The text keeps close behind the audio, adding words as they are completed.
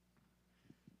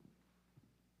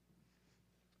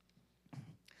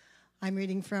I'm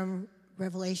reading from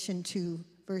Revelation 2,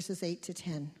 verses 8 to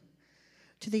 10.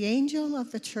 To the angel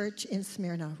of the church in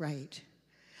Smyrna write,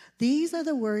 these are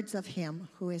the words of him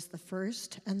who is the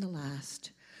first and the last,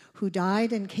 who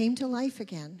died and came to life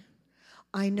again.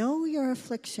 I know your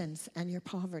afflictions and your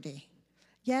poverty,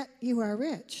 yet you are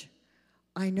rich.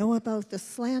 I know about the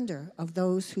slander of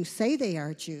those who say they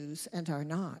are Jews and are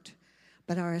not,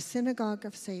 but are a synagogue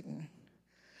of Satan.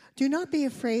 Do not be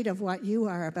afraid of what you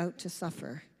are about to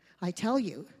suffer. I tell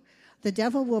you, the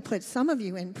devil will put some of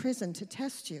you in prison to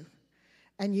test you,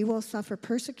 and you will suffer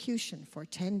persecution for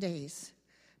 10 days.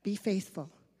 Be faithful,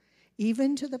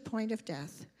 even to the point of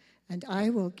death, and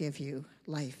I will give you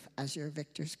life as your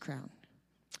victor's crown.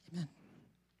 Amen.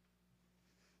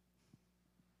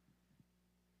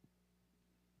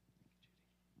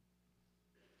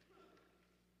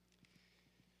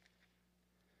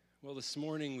 Well, this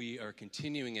morning we are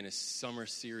continuing in a summer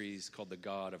series called The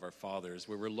God of Our Fathers,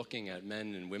 where we're looking at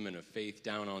men and women of faith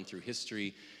down on through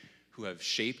history who have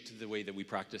shaped the way that we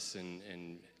practice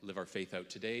and live our faith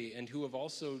out today, and who have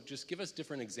also just give us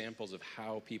different examples of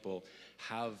how people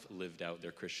have lived out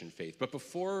their Christian faith. But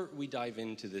before we dive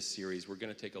into this series, we're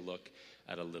going to take a look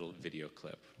at a little video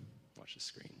clip. Watch the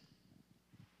screen.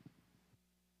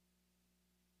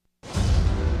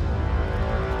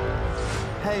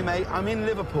 Hey mate, I'm in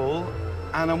Liverpool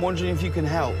and I'm wondering if you can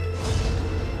help.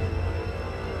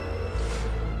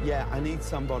 Yeah, I need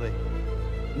somebody.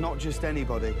 Not just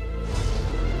anybody.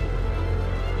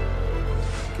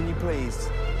 Can you please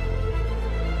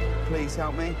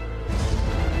help me?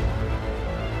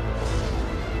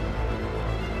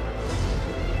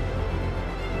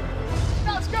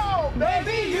 Let's go!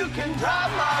 Baby, you can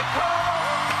drive my car.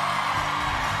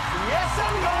 Yes,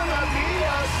 I'm gonna be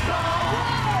a star.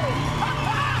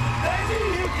 Baby,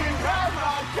 you can drive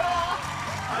my car.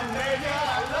 And baby, I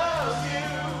love you.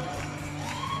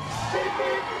 Beep,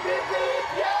 beep, beep, beep,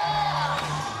 yeah!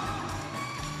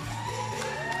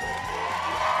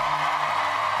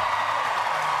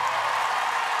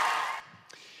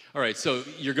 All right, so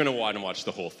you're going to want to watch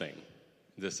the whole thing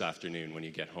this afternoon when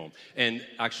you get home. And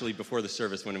actually, before the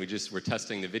service, when we just were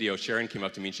testing the video, Sharon came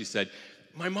up to me and she said,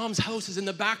 my mom's house is in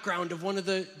the background of one of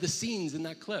the scenes in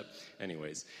that clip.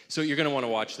 Anyways, so you're going to want to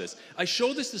watch this. I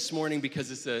showed this morning because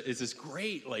it's this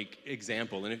great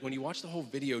example. And when you watch the whole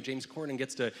video, James Corden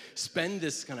gets to spend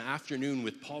this kind of afternoon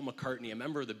with Paul McCartney, a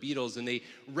member of the Beatles, and they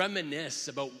reminisce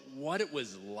about what it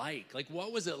was like. Like,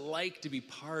 what was it like to be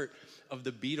part of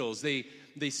the Beatles?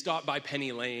 They stop by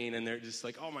Penny Lane, and they're just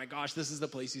like, oh my gosh, this is the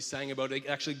place he sang about. They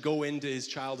actually go into his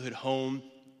childhood home.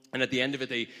 And at the end of it,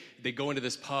 they go into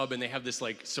this pub and they have this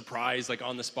surprise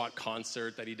on-the-spot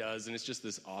concert that he does, and it's just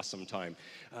this awesome time.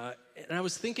 And I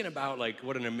was thinking about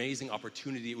what an amazing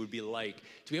opportunity it would be like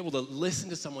to be able to listen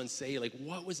to someone say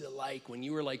what was it like when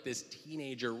you were this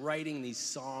teenager writing these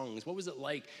songs? What was it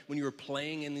like when you were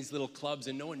playing in these little clubs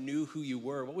and no one knew who you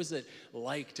were? What was it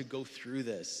like to go through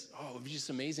this? Oh, it would be just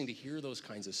amazing to hear those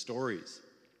kinds of stories.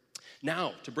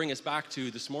 Now, to bring us back to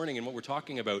this morning and what we're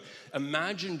talking about,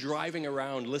 imagine driving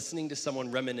around listening to someone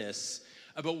reminisce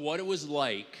about what it was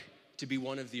like to be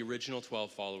one of the original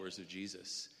 12 followers of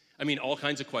Jesus. I mean, all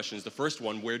kinds of questions. The first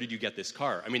one, where did you get this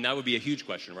car? I mean, that would be a huge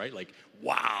question, right?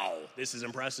 Wow, this is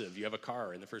impressive. You have a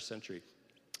car in the first century.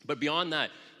 But beyond that,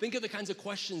 think of the kinds of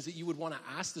questions that you would want to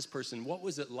ask this person. What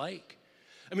was it like?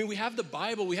 I mean, we have the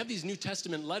Bible, we have these New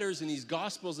Testament letters and these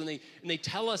Gospels, and they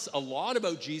tell us a lot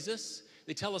about Jesus.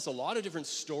 They tell us a lot of different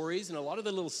stories and a lot of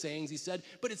the little sayings he said,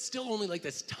 but it's still only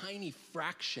this tiny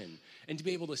fraction. And to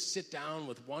be able to sit down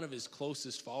with one of his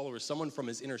closest followers, someone from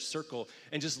his inner circle,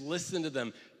 and just listen to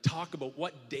them talk about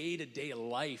what day-to-day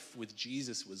life with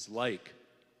Jesus was like,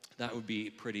 that would be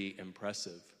pretty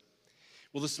impressive.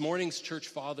 Well, this morning's church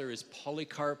father is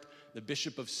Polycarp, the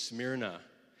Bishop of Smyrna.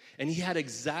 And he had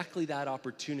exactly that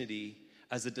opportunity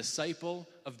as a disciple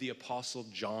of the Apostle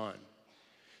John.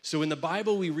 So in the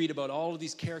Bible, we read about all of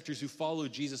these characters who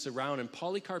followed Jesus around, and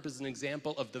Polycarp is an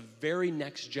example of the very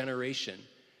next generation,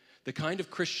 the kind of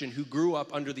Christian who grew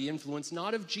up under the influence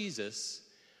not of Jesus,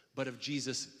 but of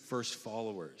Jesus' first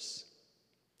followers.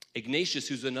 Ignatius,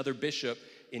 who's another bishop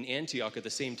in Antioch at the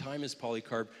same time as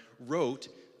Polycarp, wrote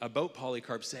about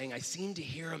Polycarp saying, I seem to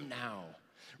hear him now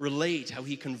relate how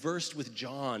he conversed with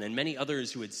John and many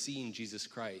others who had seen Jesus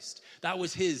Christ. That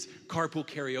was his carpool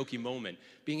karaoke moment,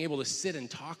 being able to sit and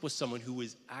talk with someone who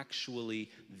was actually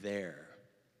there.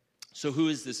 So who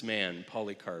is this man,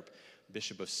 Polycarp,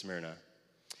 Bishop of Smyrna?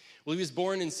 Well, he was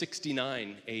born in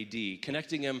 69 AD,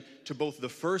 connecting him to both the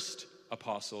first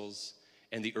apostles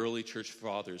and the early church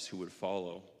fathers who would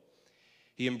follow.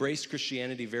 He embraced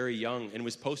Christianity very young and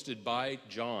was posted by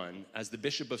John as the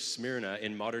Bishop of Smyrna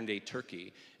in modern-day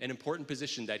Turkey, an important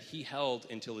position that he held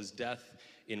until his death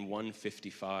in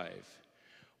 155.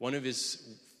 One of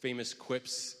his famous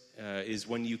quips is,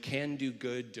 "When you can do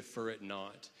good, defer it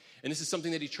not." And this is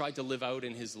something that he tried to live out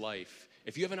in his life.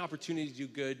 If you have an opportunity to do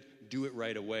good, do it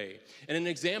right away. And an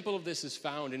example of this is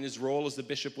found in his role as the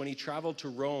bishop when he traveled to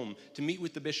Rome to meet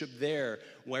with the bishop there,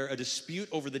 where a dispute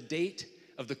over the date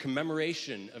of the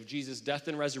commemoration of Jesus' death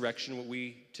and resurrection, what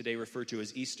we today refer to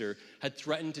as Easter, had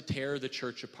threatened to tear the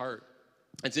church apart.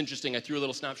 It's interesting, I threw a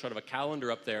little snapshot of a calendar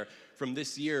up there from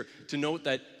this year to note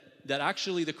that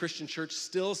actually the Christian church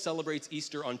still celebrates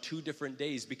Easter on 2 different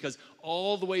days, because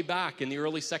all the way back in the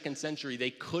early 2nd century,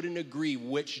 they couldn't agree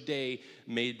which day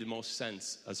made the most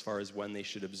sense as far as when they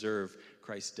should observe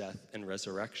Christ's death and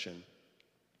resurrection.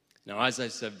 Now, as I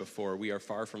said before, we are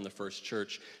far from the first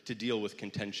church to deal with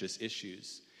contentious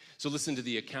issues. So listen to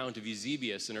the account of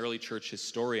Eusebius, an early church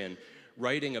historian,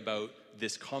 writing about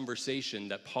this conversation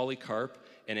that Polycarp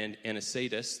and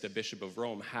Anicetus, the bishop of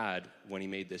Rome, had when he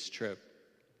made this trip.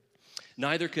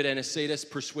 Neither could Anicetus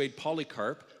persuade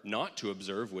Polycarp not to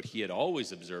observe what he had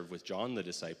always observed with John the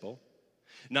disciple.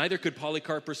 Neither could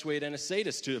Polycarp persuade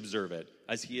Anicetus to observe it,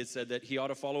 as he had said that he ought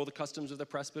to follow the customs of the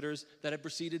presbyters that had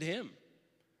preceded him.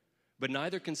 But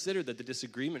neither considered that the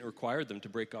disagreement required them to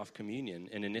break off communion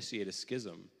and initiate a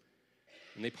schism.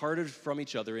 And they parted from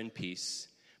each other in peace,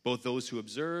 both those who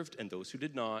observed and those who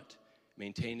did not,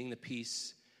 maintaining the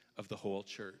peace of the whole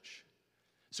church.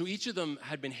 So each of them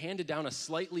had been handed down a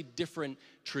slightly different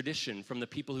tradition from the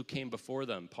people who came before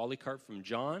them. Polycarp from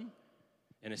John,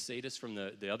 and Anicetus from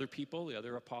the other people, the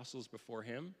other apostles before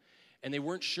him. And they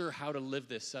weren't sure how to live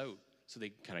this out. So they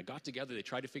kind of got together, they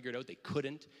tried to figure it out, they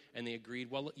couldn't, and they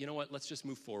agreed, well, you know what, let's just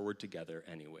move forward together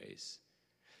anyways.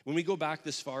 When we go back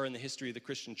this far in the history of the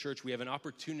Christian church, we have an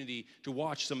opportunity to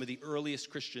watch some of the earliest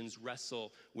Christians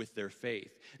wrestle with their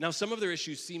faith. Now, some of their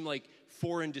issues seem like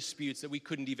foreign disputes that we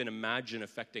couldn't even imagine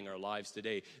affecting our lives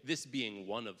today, this being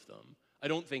one of them. I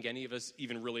don't think any of us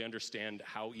even really understand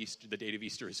how the date of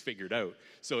Easter is figured out.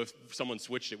 So if someone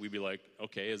switched it, we'd be like,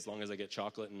 okay, as long as I get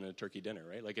chocolate and a turkey dinner,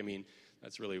 right?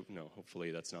 That's really, no,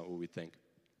 hopefully that's not what we think.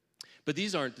 But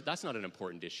that's not an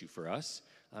important issue for us.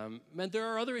 And there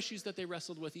are other issues that they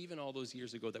wrestled with even all those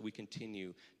years ago that we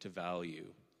continue to value.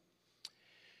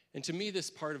 And to me,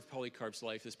 this part of Polycarp's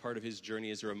life, this part of his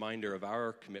journey, is a reminder of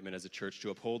our commitment as a church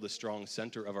to uphold the strong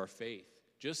center of our faith,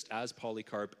 just as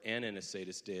Polycarp and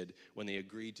Anicetus did when they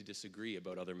agreed to disagree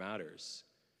about other matters.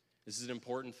 This is an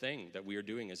important thing that we are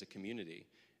doing as a community.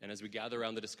 And as we gather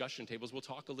around the discussion tables, we'll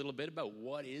talk a little bit about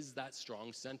what is that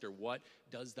strong center? What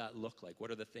does that look like? What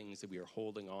are the things that we are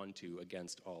holding on to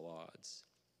against all odds?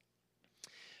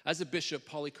 As a bishop,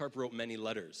 Polycarp wrote many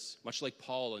letters, much like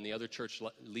Paul and the other church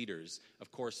leaders.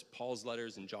 Of course, Paul's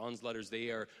letters and John's letters,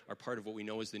 they are part of what we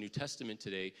know as the New Testament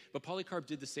today. But Polycarp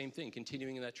did the same thing,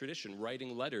 continuing in that tradition,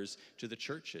 writing letters to the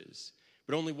churches.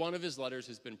 But only one of his letters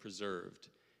has been preserved.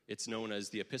 It's known as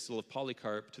the Epistle of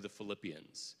Polycarp to the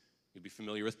Philippians. You'd be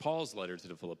familiar with Paul's letter to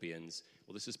the Philippians.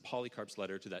 Well, this is Polycarp's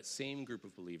letter to that same group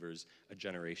of believers a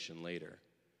generation later.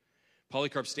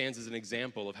 Polycarp stands as an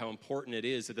example of how important it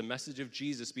is that the message of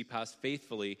Jesus be passed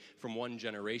faithfully from one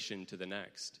generation to the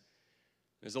next.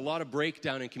 There's a lot of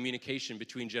breakdown in communication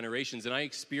between generations, and I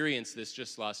experienced this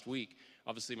just last week.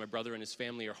 Obviously, my brother and his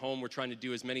family are home. We're trying to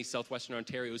do as many Southwestern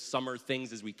Ontario's summer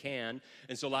things as we can.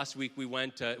 And so last week we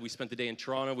spent the day in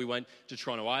Toronto. We went to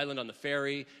Toronto Island on the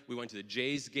ferry. We went to the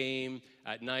Jays game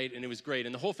at night, and it was great.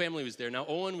 And the whole family was there. Now,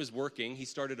 Owen was working. He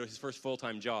started his first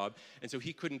full-time job, and so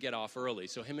he couldn't get off early.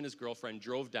 So him and his girlfriend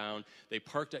drove down. They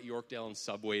parked at Yorkdale and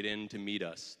subwayed in to meet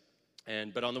us.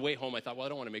 But on the way home, I thought, well, I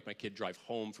don't want to make my kid drive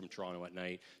home from Toronto at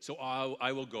night, so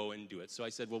I will go and do it. So I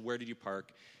said, well, where did you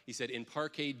park? He said, in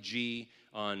Parkade G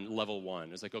on level 1.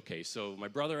 I was like, okay. So my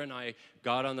brother and I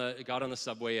got on the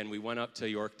subway, and we went up to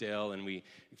Yorkdale, and we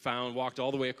walked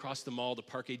all the way across the mall to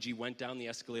Parkade G, went down the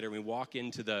escalator, and we walk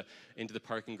into the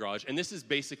parking garage. And this is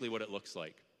basically what it looks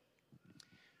like.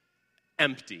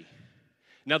 Empty.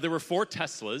 Now, there were 4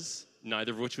 Teslas,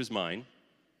 neither of which was mine,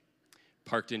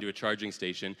 parked into a charging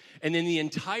station. And in the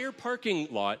entire parking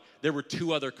lot, there were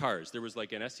 2 other cars. There was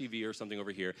like an SUV or something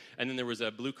over here, and then there was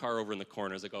a blue car over in the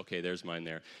corner. I was like, okay, there's mine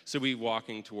there. So we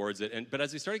walking towards it. But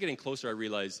as we started getting closer, I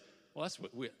realized, well,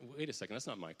 wait a second, that's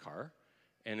not my car.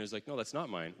 And it was like, no, that's not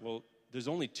mine. Well, there's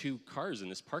only 2 cars in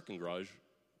this parking garage.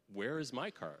 Where is my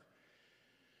car?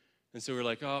 And so we were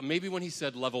like, oh, maybe when he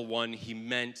said level 1, he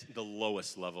meant the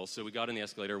lowest level. So we got in the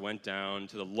escalator, went down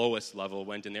to the lowest level,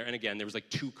 went in there. And again, there was like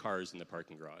 2 cars in the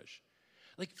parking garage.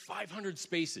 Like 500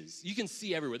 spaces. You can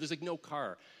see everywhere. There's like no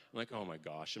car. I'm like, oh my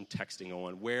gosh, I'm texting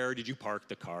Owen. Where did you park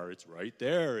the car? It's right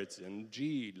there. It's in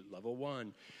G, level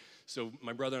 1. So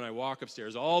my brother and I walk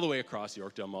upstairs all the way across the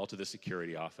Yorkdale Mall to the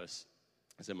security office.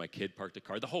 I said, my kid parked a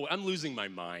car. I'm losing my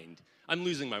mind. I'm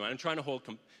trying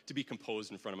to be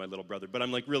composed in front of my little brother, but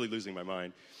I'm like really losing my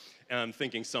mind. And I'm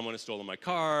thinking someone has stolen my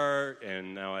car,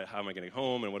 and now how am I getting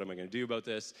home, and what am I going to do about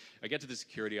this? I get to the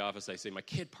security office. I say, my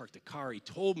kid parked a car. He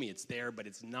told me it's there, but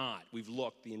it's not. We've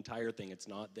looked, the entire thing, it's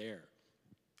not there.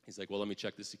 He's like, well, let me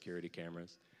check the security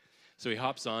cameras. So he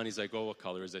hops on. He's like, oh, what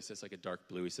color is this? It's like a dark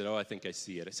blue. He said, oh, I think I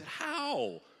see it. I said,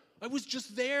 how? I was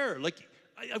just there. Like,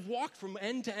 I've walked from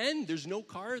end to end. There's no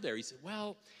car there. He said,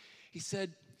 well,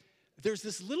 there's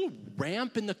this little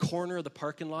ramp in the corner of the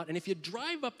parking lot, and if you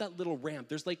drive up that little ramp,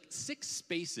 there's like 6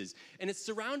 spaces, and it's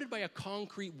surrounded by a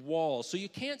concrete wall, so you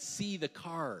can't see the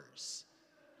cars.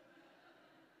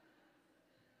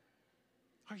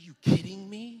 Are you kidding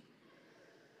me?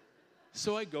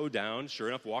 So I go down, sure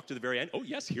enough, walk to the very end. Oh,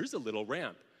 yes, here's a little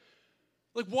ramp.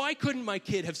 Like, why couldn't my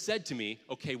kid have said to me,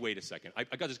 okay, wait a second, I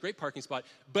got this great parking spot,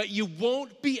 but you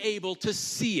won't be able to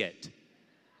see it.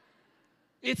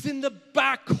 It's in the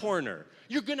back corner.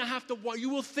 You're going to have to walk. You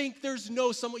will think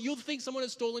you'll think someone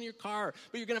has stolen your car,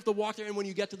 but you're going to have to walk there, and when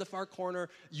you get to the far corner,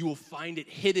 you will find it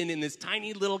hidden in this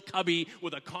tiny little cubby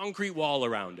with a concrete wall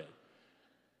around it.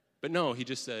 But no, he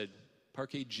just said,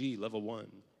 Parkade G, level 1.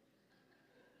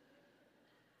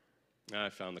 I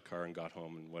found the car and got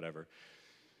home and whatever.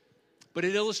 But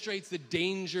it illustrates the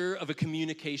danger of a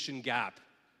communication gap.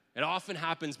 It often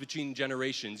happens between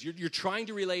generations. You're trying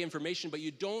to relay information, but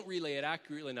you don't relay it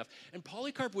accurately enough. And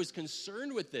Polycarp was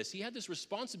concerned with this. He had this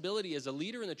responsibility as a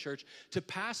leader in the church to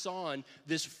pass on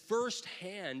this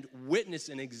firsthand witness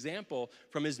and example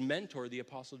from his mentor, the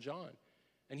Apostle John.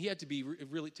 And he had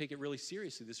to take it really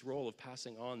seriously, this role of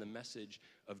passing on the message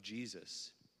of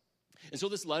Jesus. And so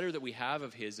this letter that we have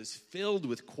of his is filled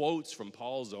with quotes from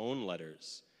Paul's own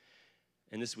letters.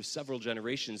 And this was several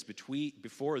generations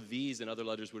before these and other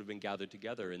letters would have been gathered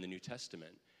together in the New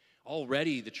Testament.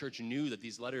 Already the church knew that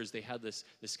these letters, they had this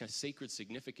kind of sacred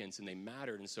significance and they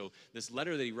mattered. And so this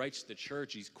letter that he writes to the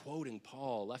church, he's quoting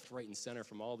Paul left, right, and center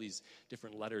from all these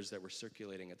different letters that were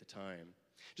circulating at the time.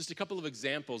 Just a couple of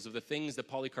examples of the things that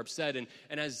Polycarp said. And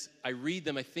as I read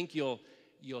them, I think you'll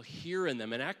hear in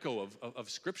them an echo of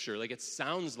Scripture. Like it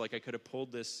sounds like I could have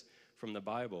pulled this from the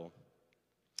Bible.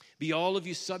 Be all of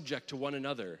you subject to one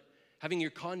another, having your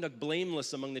conduct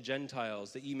blameless among the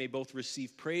Gentiles, that ye may both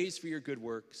receive praise for your good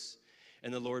works,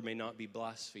 and the Lord may not be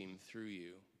blasphemed through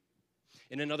you.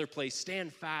 In another place,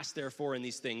 stand fast, therefore, in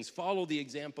these things. Follow the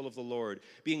example of the Lord,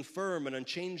 being firm and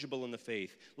unchangeable in the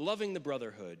faith, loving the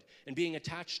brotherhood, and being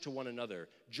attached to one another,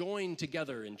 joined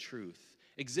together in truth,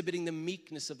 exhibiting the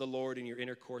meekness of the Lord in your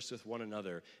intercourse with one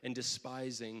another, and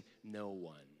despising no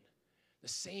one. The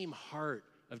same heart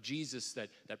of Jesus that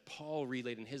Paul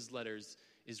relayed in his letters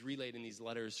is relayed in these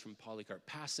letters from Polycarp,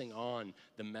 passing on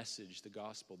the message, the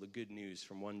gospel, the good news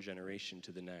from one generation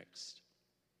to the next.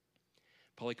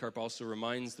 Polycarp also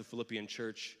reminds the Philippian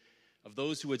church of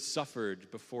those who had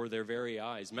suffered before their very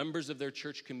eyes, members of their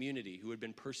church community who had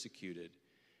been persecuted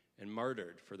and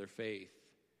martyred for their faith.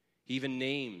 He even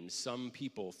names some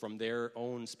people from their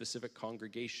own specific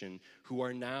congregation who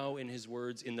are now, in his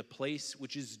words, in the place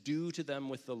which is due to them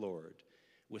with the Lord,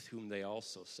 with whom they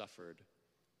also suffered.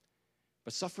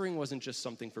 But suffering wasn't just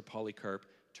something for Polycarp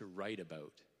to write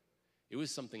about. It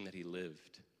was something that he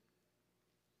lived.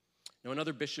 Now,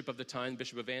 another bishop of the time,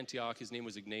 Bishop of Antioch, his name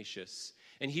was Ignatius,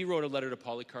 and he wrote a letter to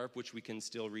Polycarp, which we can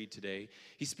still read today.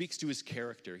 He speaks to his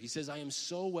character. He says, I am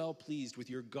so well pleased with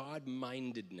your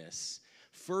God-mindedness,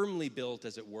 firmly built,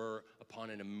 as it were, upon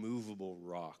an immovable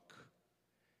rock.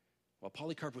 While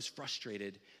Polycarp was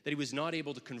frustrated that he was not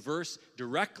able to converse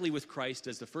directly with Christ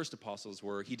as the first apostles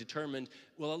were, he determined,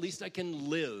 well, at least I can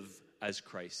live as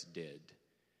Christ did.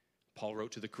 Paul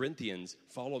wrote to the Corinthians,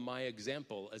 follow my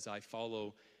example as I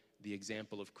follow the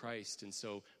example of Christ. And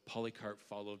so Polycarp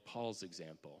followed Paul's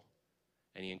example,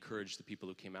 and he encouraged the people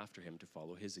who came after him to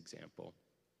follow his example.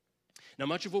 Now,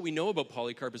 much of what we know about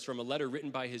Polycarp is from a letter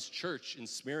written by his church in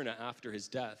Smyrna after his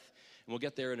death. And we'll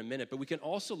get there in a minute. But we can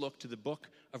also look to the book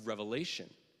of Revelation,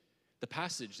 the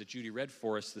passage that Judy read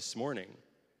for us this morning.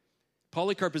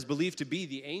 Polycarp is believed to be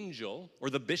the angel, or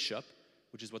the bishop,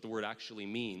 which is what the word actually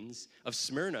means, of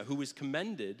Smyrna, who was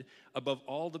commended above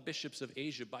all the bishops of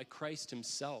Asia by Christ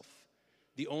himself,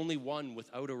 the only one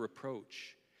without a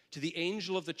reproach. To the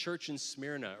angel of the church in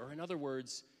Smyrna, or in other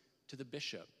words, to the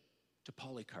bishop, to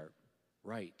Polycarp,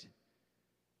 write.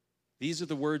 These are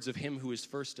the words of him who is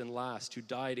first and last, who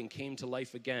died and came to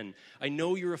life again. I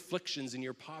know your afflictions and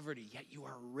your poverty, yet you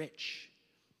are rich.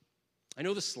 I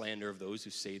know the slander of those who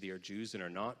say they are Jews and are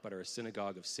not, but are a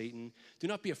synagogue of Satan. Do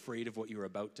not be afraid of what you are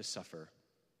about to suffer.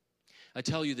 I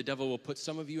tell you, the devil will put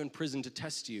some of you in prison to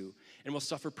test you and will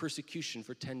suffer persecution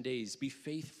for 10 days. Be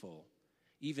faithful,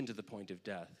 even to the point of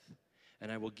death,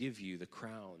 and I will give you the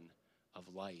crown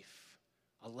of life.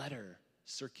 A letter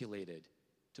circulated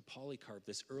to Polycarp,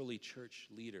 this early church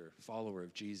leader, follower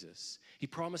of Jesus. He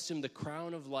promised him the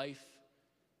crown of life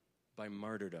by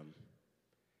martyrdom.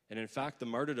 And in fact, the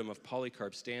martyrdom of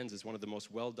Polycarp stands as one of the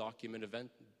most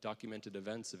well-documented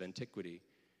events of antiquity.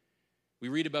 We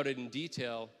read about it in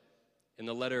detail in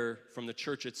the letter from the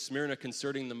church at Smyrna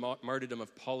concerning the martyrdom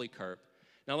of Polycarp.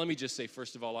 Now, let me just say,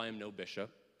 first of all, I am no bishop.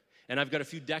 And I've got a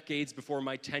few decades before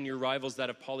my tenure rivals that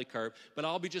of Polycarp, but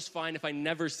I'll be just fine if I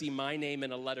never see my name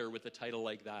in a letter with a title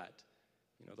like that.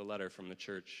 You know, the letter from the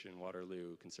church in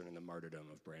Waterloo concerning the martyrdom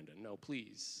of Brandon. No,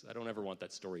 please, I don't ever want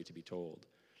that story to be told.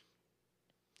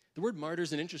 The word martyr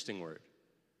is an interesting word.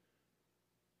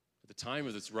 At the time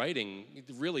of its writing,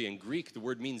 really in Greek, the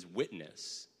word means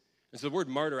witness. And so the word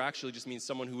martyr actually just means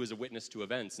someone who is a witness to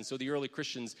events. And so the early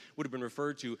Christians would have been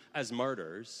referred to as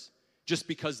martyrs just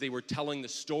because they were telling the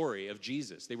story of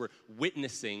Jesus. They were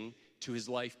witnessing to his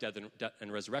life, death,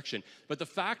 and resurrection. But the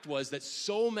fact was that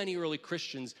so many early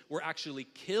Christians were actually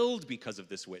killed because of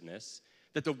this witness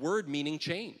that the word meaning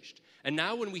changed. And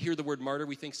now when we hear the word martyr,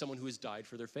 we think someone who has died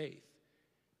for their faith,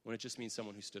 when it just means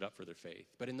someone who stood up for their faith.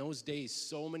 But in those days,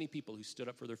 so many people who stood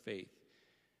up for their faith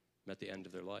met the end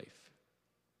of their life.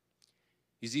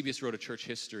 Eusebius wrote a church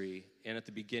history, and at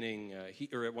the beginning,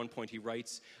 at one point, he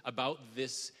writes about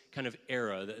this kind of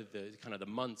era, the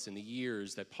months and the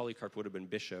years that Polycarp would have been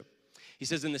bishop. He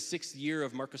says, in the 6th year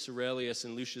of Marcus Aurelius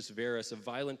and Lucius Verus, a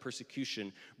violent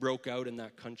persecution broke out in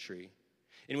that country,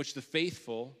 in which the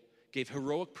faithful gave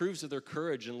heroic proofs of their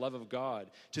courage and love of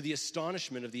God, to the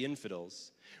astonishment of the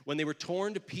infidels, when they were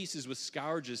torn to pieces with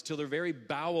scourges till their very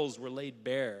bowels were laid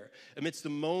bare, amidst the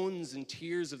moans and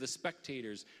tears of the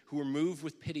spectators who were moved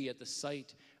with pity at the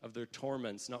sight of their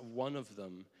torments. Not one of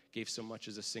them gave so much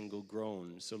as a single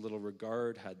groan, so little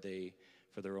regard had they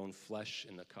for their own flesh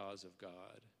in the cause of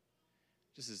God.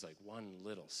 This is like one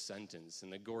little sentence,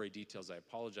 and the gory details, I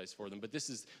apologize for them, but this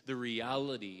is the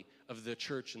reality of the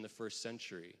church in the 1st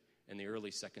century and the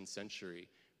early 2nd century,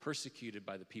 persecuted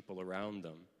by the people around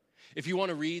them. If you want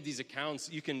to read these accounts,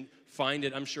 you can find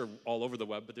it, I'm sure, all over the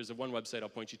web, but there's one website I'll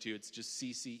point you to. It's just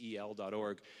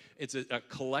ccel.org. It's a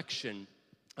collection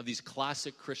of these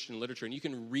classic Christian literature, and you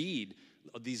can read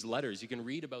these letters. You can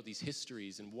read about these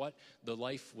histories and what the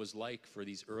life was like for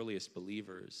these earliest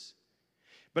believers.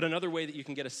 But another way that you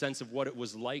can get a sense of what it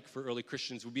was like for early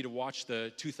Christians would be to watch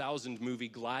the 2000 movie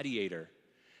Gladiator.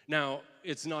 Now,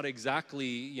 it's not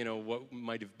exactly, what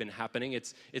might have been happening.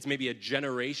 It's maybe a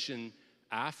generation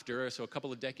after, so a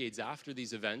couple of decades after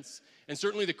these events. And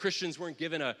certainly the Christians weren't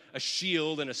given a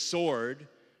shield and a sword,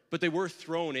 but they were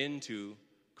thrown into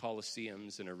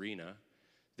coliseums and arena.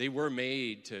 They were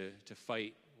made to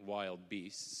fight wild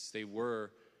beasts. They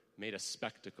were made a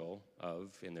spectacle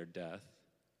of in their death.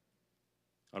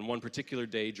 On one particular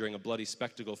day, during a bloody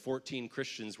spectacle, 14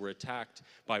 Christians were attacked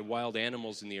by wild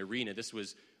animals in the arena. This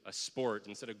was a sport.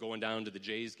 Instead of going down to the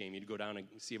Jays game, you'd go down and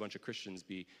see a bunch of Christians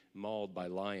be mauled by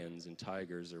lions and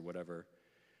tigers or whatever.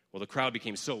 Well, the crowd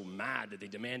became so mad that they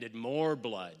demanded more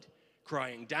blood,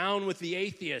 crying, "Down with the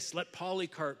atheists, let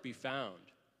Polycarp be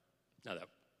found." Now, that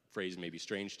phrase may be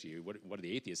strange to you. What do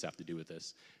the atheists have to do with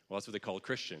this? Well, that's what they called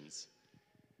Christians.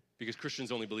 Because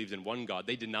Christians only believed in one God.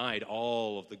 They denied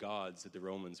all of the gods that the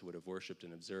Romans would have worshipped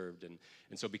and observed. And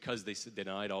so because they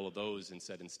denied all of those and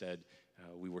said instead,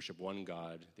 we worship one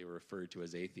God, they were referred to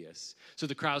as atheists. So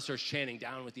the crowd starts chanting,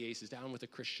 "Down with the atheists, down with the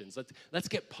Christians. Let's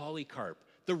get Polycarp,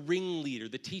 the ringleader,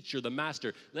 the teacher, the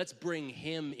master. Let's bring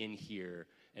him in here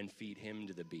and feed him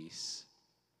to the beasts."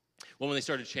 Well, when they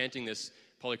started chanting this,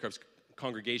 Polycarp's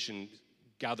congregation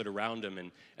gathered around him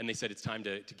and they said, "It's time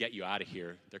to get you out of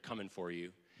here. They're coming for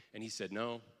you." And he said,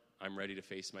 "No, I'm ready to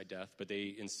face my death." But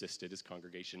they insisted. His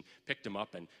congregation picked him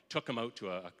up and took him out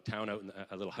to a town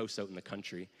a little house out in the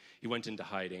country. He went into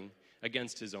hiding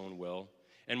against his own will.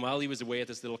 And while he was away at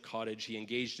this little cottage, he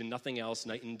engaged in nothing else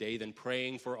night and day than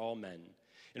praying for all men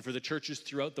and for the churches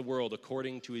throughout the world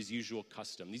according to his usual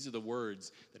custom. These are the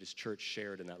words that his church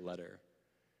shared in that letter.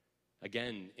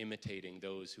 Again, imitating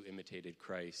those who imitated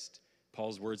Christ.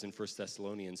 Paul's words in 1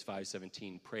 Thessalonians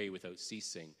 5:17, "Pray without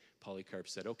ceasing." Polycarp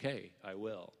said, "Okay, I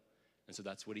will." And so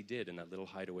that's what he did in that little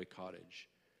hideaway cottage.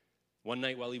 One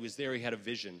night while he was there, he had a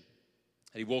vision.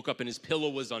 And he woke up and his pillow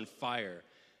was on fire.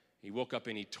 He woke up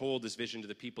and he told this vision to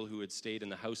the people who had stayed in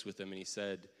the house with him, and he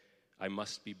said, I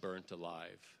must be burnt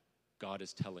alive. God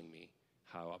is telling me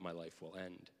how my life will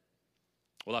end.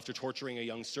 Well, after torturing a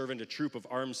young servant, a troop of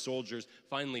armed soldiers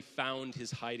finally found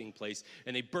his hiding place,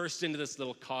 and they burst into this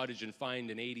little cottage and find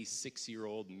an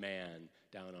 86-year-old man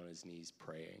down on his knees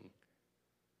praying.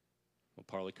 Well,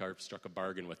 Polycarp struck a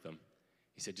bargain with them.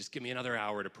 He said, just give me another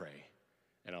hour to pray,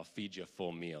 and I'll feed you a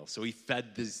full meal. So he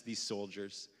fed these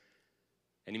soldiers,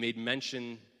 and he made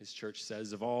mention, his church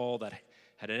says, of all that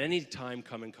had at any time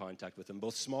come in contact with him,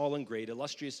 both small and great,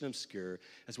 illustrious and obscure,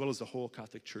 as well as the whole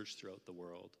Catholic Church throughout the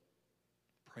world.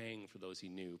 Praying for those he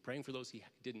knew, praying for those he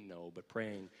didn't know, but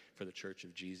praying for the Church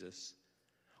of Jesus.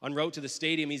 En route to the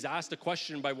stadium, he's asked a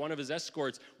question by one of his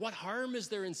escorts. What harm is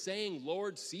there in saying,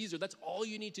 Lord Caesar? That's all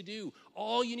you need to do.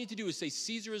 All you need to do is say,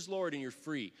 Caesar is Lord, and you're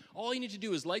free. All you need to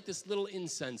do is light this little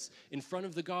incense in front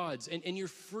of the gods, and you're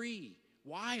free.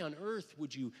 Why on earth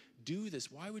would you do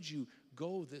this? Why would you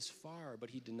go this far? But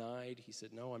he denied. He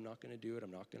said, no, I'm not going to do it.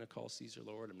 I'm not going to call Caesar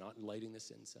Lord. I'm not lighting this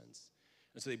incense.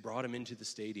 And so they brought him into the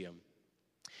stadium.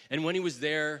 And when he was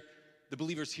there, the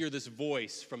believers hear this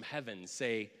voice from heaven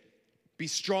say, be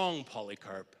strong,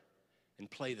 Polycarp, and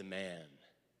play the man.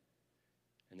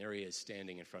 And there he is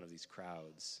standing in front of these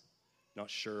crowds, not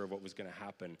sure of what was going to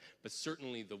happen, but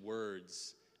certainly the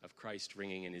words of Christ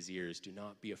ringing in his ears. Do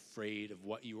not be afraid of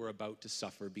what you are about to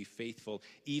suffer. Be faithful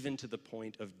even to the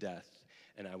point of death,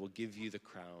 and I will give you the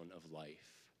crown of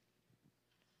life.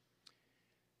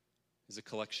 There's a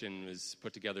collection was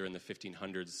put together in the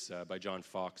 1500s by John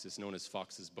Foxe. It's known as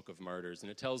Foxe's Book of Martyrs,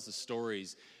 and it tells the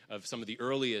stories of some of the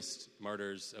earliest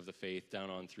martyrs of the faith down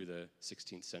on through the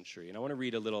 16th century. And I want to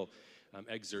read a little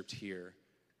excerpt here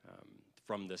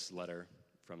from this letter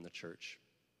from the church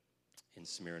in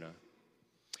Smyrna.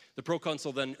 The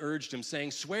proconsul then urged him,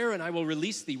 saying, swear and I will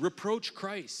release thee. Reproach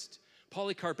Christ.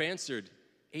 Polycarp answered,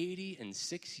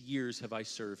 86 years have I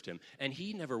served him, and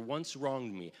he never once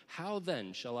wronged me. How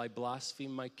then shall I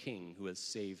blaspheme my king who has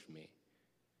saved me?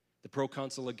 The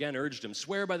proconsul again urged him,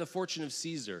 swear by the fortune of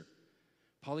Caesar.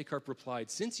 Polycarp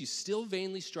replied, since you still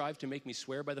vainly strive to make me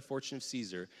swear by the fortune of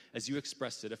Caesar, as you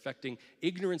expressed it, affecting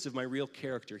ignorance of my real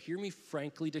character, hear me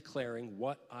frankly declaring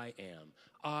what I am.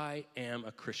 I am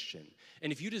a Christian.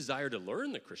 And if you desire to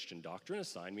learn the Christian doctrine,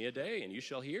 assign me a day, and you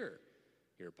shall hear.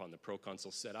 Hereupon the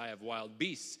proconsul said, I have wild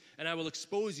beasts, and I will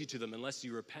expose you to them unless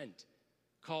you repent.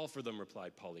 Call for them,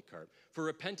 replied Polycarp. For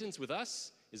repentance with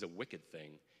us is a wicked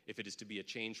thing, if it is to be a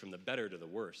change from the better to the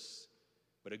worse,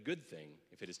 but a good thing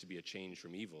if it is to be a change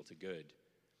from evil to good.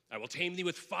 I will tame thee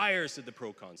with fire, said the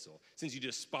proconsul, since you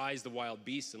despise the wild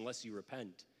beasts unless you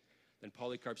repent. Then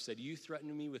Polycarp said, you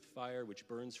threaten me with fire which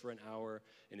burns for an hour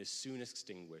and is soon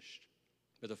extinguished.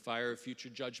 But the fire of future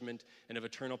judgment and of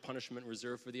eternal punishment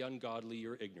reserved for the ungodly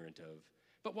you're ignorant of.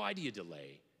 But why do you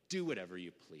delay? Do whatever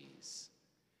you please.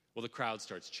 Well, the crowd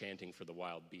starts chanting for the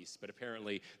wild beasts, but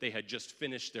apparently they had just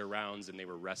finished their rounds and they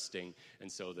were resting,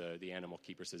 and so the animal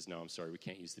keeper says, no, I'm sorry, we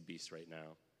can't use the beast right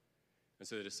now. And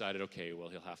so they decided, okay, well,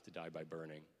 he'll have to die by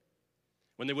burning.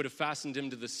 When they would have fastened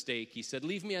him to the stake, he said,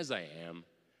 leave me as I am.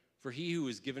 For he who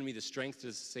has given me the strength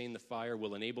to sustain the fire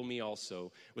will enable me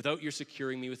also, without your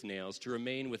securing me with nails, to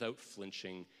remain without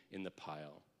flinching in the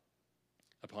pile.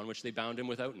 Upon which they bound him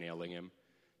without nailing him.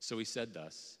 So he said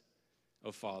thus,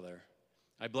 O Father,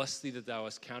 I bless thee that thou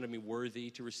hast counted me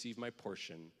worthy to receive my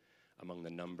portion among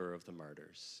the number of the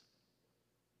martyrs.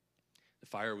 The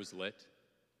fire was lit,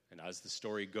 and as the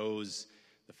story goes,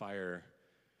 the fire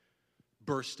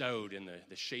burst out in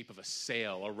the shape of a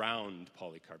sail around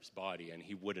Polycarp's body, and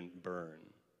he wouldn't burn.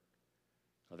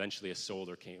 Eventually, a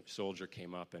soldier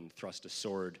came up and thrust a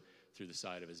sword through the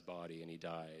side of his body, and he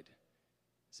died,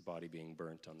 his body being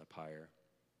burnt on the pyre.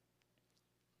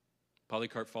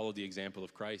 Polycarp followed the example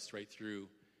of Christ right through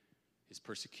his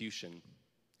persecution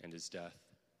and his death.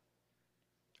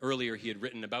 Earlier, he had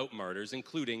written about martyrs,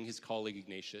 including his colleague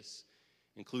Ignatius,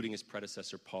 including his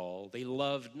predecessor Paul. They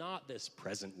loved not this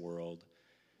present world,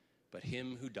 but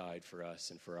him who died for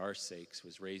us and for our sakes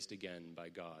was raised again by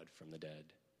God from the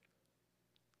dead.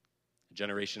 A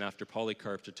generation after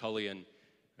Polycarp, Tertullian,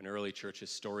 an early church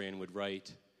historian, would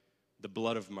write, the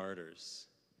blood of martyrs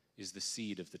is the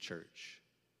seed of the church.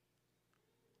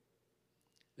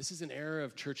 This is an era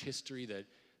of church history that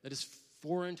is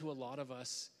foreign to a lot of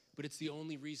us, but it's the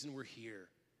only reason we're here.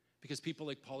 Because people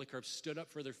like Polycarp stood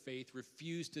up for their faith,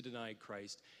 refused to deny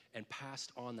Christ, and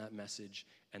passed on that message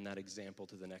and that example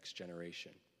to the next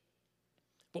generation.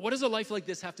 But what does a life like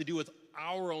this have to do with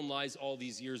our own lives all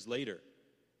these years later?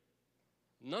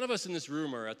 None of us in this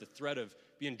room are at the threat of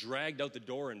being dragged out the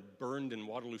door and burned in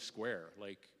Waterloo Square.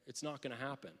 Like, it's not going to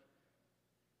happen.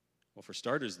 Well, for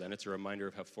starters, then, it's a reminder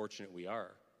of how fortunate we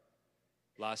are.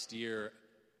 Last year,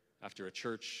 after a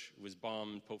church was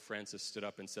bombed, Pope Francis stood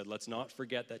up and said, "Let's not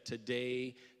forget that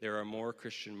today there are more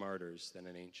Christian martyrs than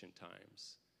in ancient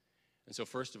times." And so,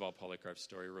 first of all, Polycarp's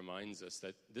story reminds us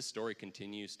that this story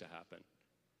continues to happen.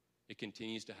 It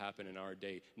continues to happen in our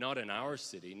day. Not in our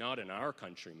city, not in our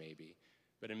country maybe,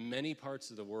 but in many parts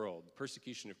of the world,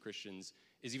 persecution of Christians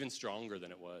is even stronger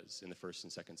than it was in the 1st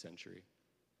and 2nd century.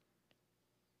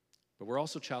 But we're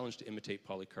also challenged to imitate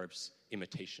Polycarp's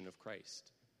imitation of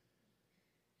Christ.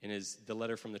 In the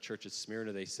letter from the church at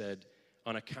Smyrna, they said,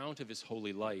 on account of his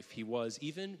holy life, he was,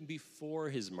 even before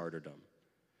his martyrdom,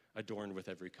 adorned with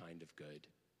every kind of good.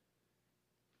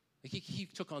 He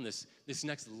took on this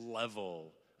next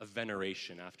level of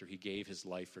veneration after he gave his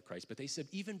life for Christ. But they said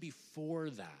even before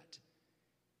that,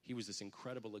 he was this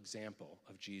incredible example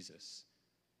of Jesus.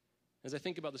 As I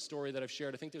think about the story that I've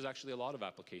shared, I think there's actually a lot of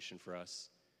application for us.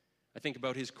 I think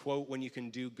about his quote, "When you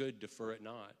can do good, defer it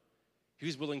not." He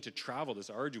was willing to travel this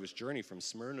arduous journey from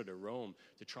Smyrna to Rome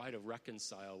to try to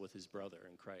reconcile with his brother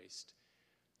in Christ.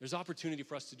 There's opportunity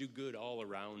for us to do good all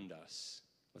around us.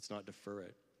 Let's not defer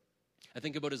it. I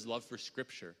think about his love for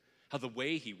Scripture, how the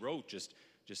way he wrote just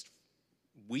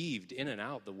weaved in and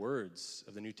out the words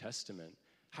of the New Testament.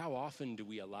 How often do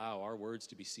we allow our words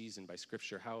to be seasoned by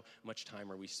Scripture? How much time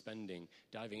are we spending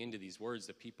diving into these words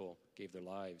that people gave their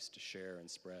lives to share and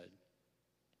spread?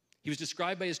 He was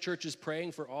described by his church as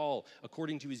praying for all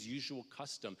according to his usual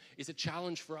custom. It's a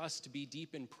challenge for us to be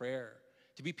deep in prayer,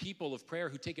 to be people of prayer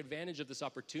who take advantage of this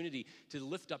opportunity to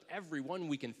lift up everyone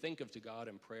we can think of to God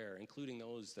in prayer, including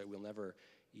those that we'll never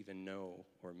even know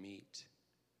or meet.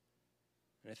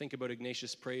 And I think about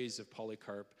Ignatius' praise of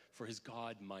Polycarp for his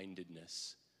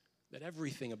God-mindedness, that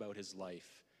everything about his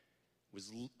life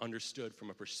was understood from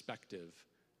a perspective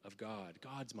of God,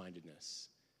 God's mindedness.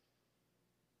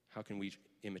 How can we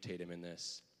imitate him in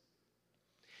this?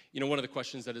 One of the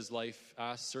questions that his life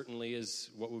asks certainly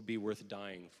is what would be worth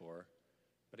dying for.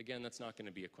 But again, that's not going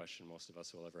to be a question most of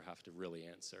us will ever have to really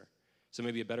answer. So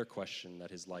maybe a better question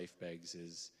that his life begs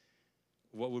is,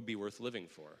 what would be worth living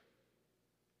for?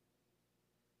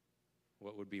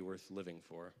 What would be worth living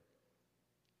for?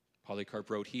 Polycarp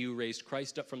wrote, "He who raised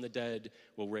Christ up from the dead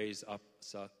will raise up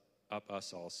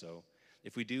us also,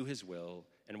 if we do his will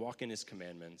and walk in his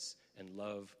commandments and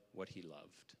love what he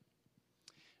loved."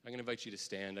 I'm going to invite you to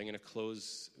stand. I'm going to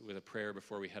close with a prayer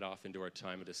before we head off into our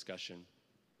time of discussion.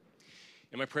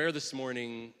 And my prayer this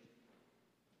morning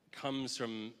comes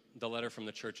from the letter from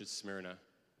the church at Smyrna.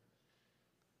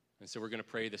 And so we're going to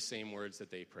pray the same words that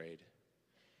they prayed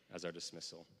as our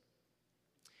dismissal.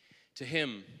 To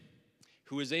him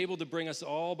who is able to bring us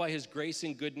all by his grace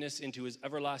and goodness into his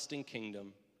everlasting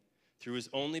kingdom, through his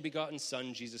only begotten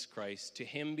Son, Jesus Christ, to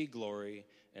him be glory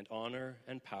and honor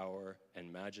and power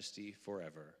and majesty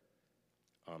forever.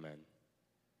 Amen.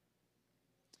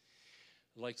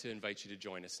 I'd like to invite you to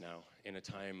join us now in a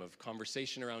time of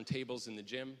conversation around tables in the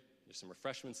gym. There's some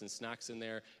refreshments and snacks in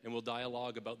there, and we'll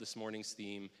dialogue about this morning's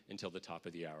theme until the top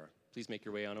of the hour. Please make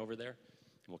your way on over there,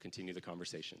 and we'll continue the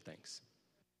conversation. Thanks.